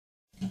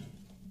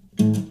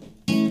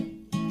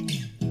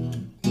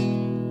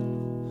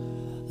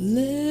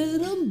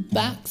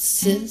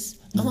boxes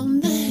on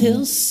the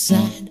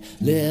hillside,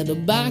 little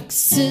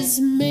boxes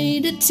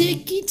made of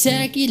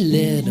ticky-tacky.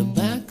 Little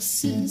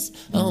boxes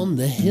on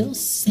the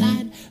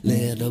hillside,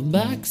 little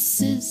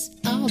boxes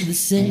all the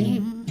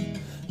same.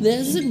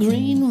 There's a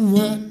green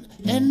one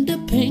and a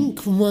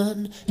pink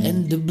one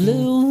and a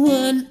blue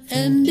one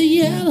and a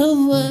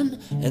yellow one,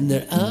 and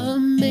they're all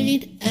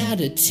made out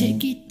of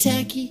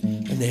ticky-tacky,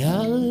 and they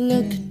all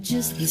look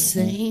just the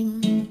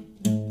same.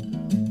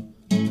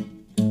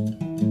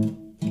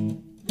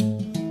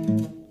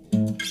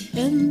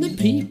 And the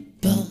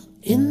people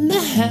in the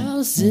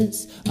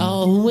houses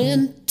all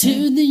went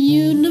to the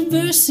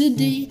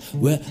university,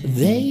 where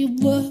they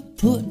were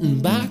putting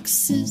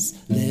boxes,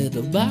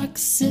 little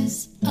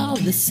boxes, all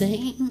the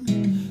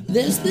same.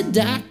 There's the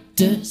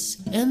doctors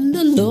and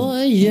the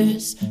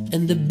lawyers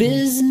and the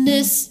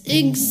business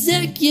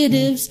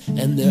executives,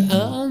 and they're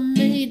all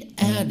made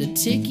out of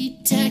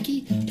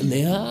ticky-tacky, and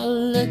they all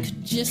look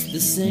just the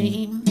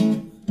same.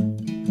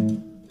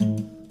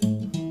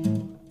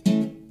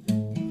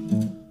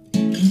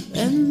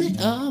 And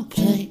they all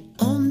play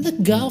on the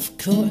golf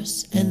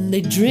course, and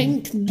they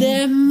drink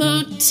their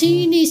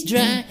martinis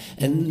dry,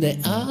 and they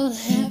all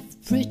have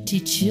pretty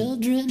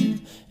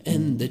children,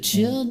 and the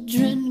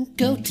children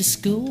go to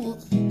school,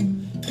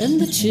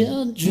 and the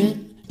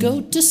children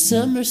go to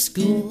summer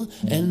school,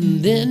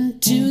 and then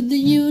to the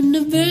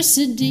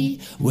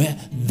university, where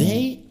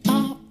they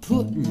are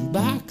putting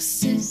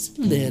boxes,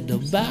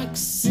 little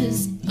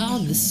boxes, all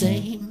the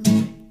same.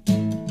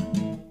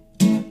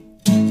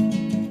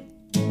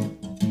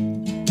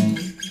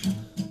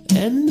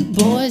 And the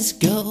boys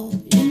go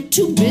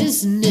into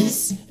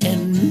business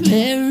and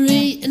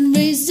marry and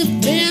raise a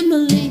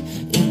family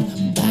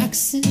in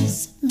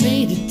boxes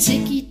made of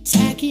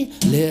ticky-tacky,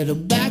 little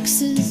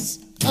boxes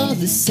all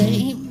the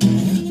same.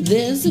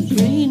 There's a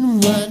green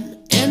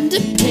one and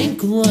a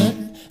pink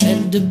one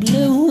and a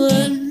blue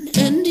one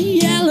and a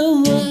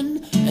yellow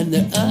one, and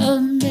they're all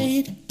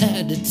made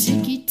out of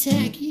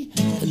ticky-tacky,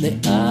 and they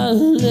all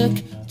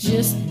look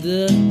just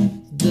the